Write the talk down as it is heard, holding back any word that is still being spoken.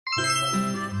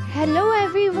Hello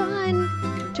everyone!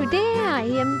 Today I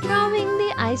am drawing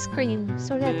the ice cream.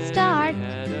 So let's start.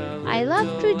 I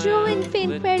love to draw and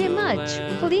paint very much.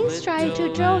 Please try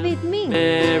to draw with me.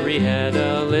 Mary had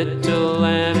a little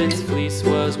lamb, its fleece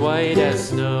was white as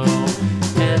snow.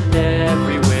 And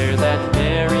everywhere that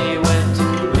Mary went,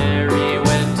 Mary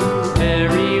went,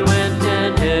 Mary went.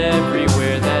 And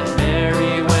everywhere that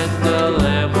Mary went, the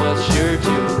lamb was sure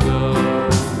to go.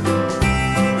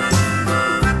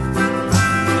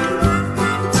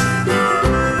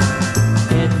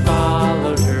 It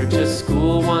followed her to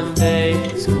school one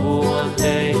day, school one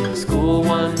day, school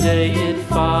one day. It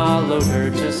followed her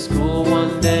to school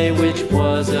one day, which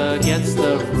was against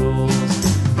the rules.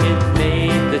 It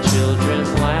made the children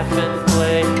laugh and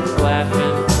play, laugh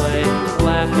and play,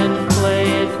 laugh and play.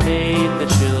 It made the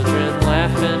children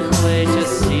laugh and play to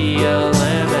see a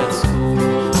lamb at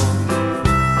school.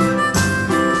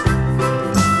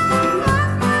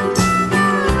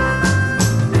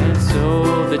 And so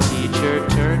the teacher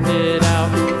turned it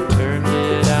out, turned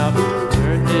it out,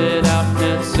 turned it out.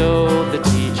 And so the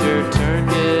teacher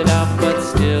turned it out, but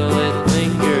still it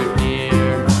lingered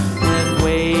near and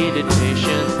waited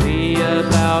patiently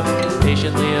about,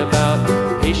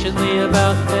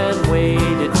 and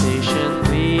waited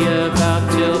patiently about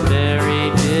till Mary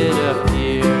did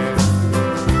appear.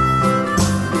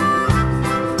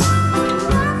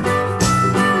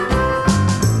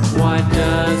 Why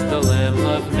does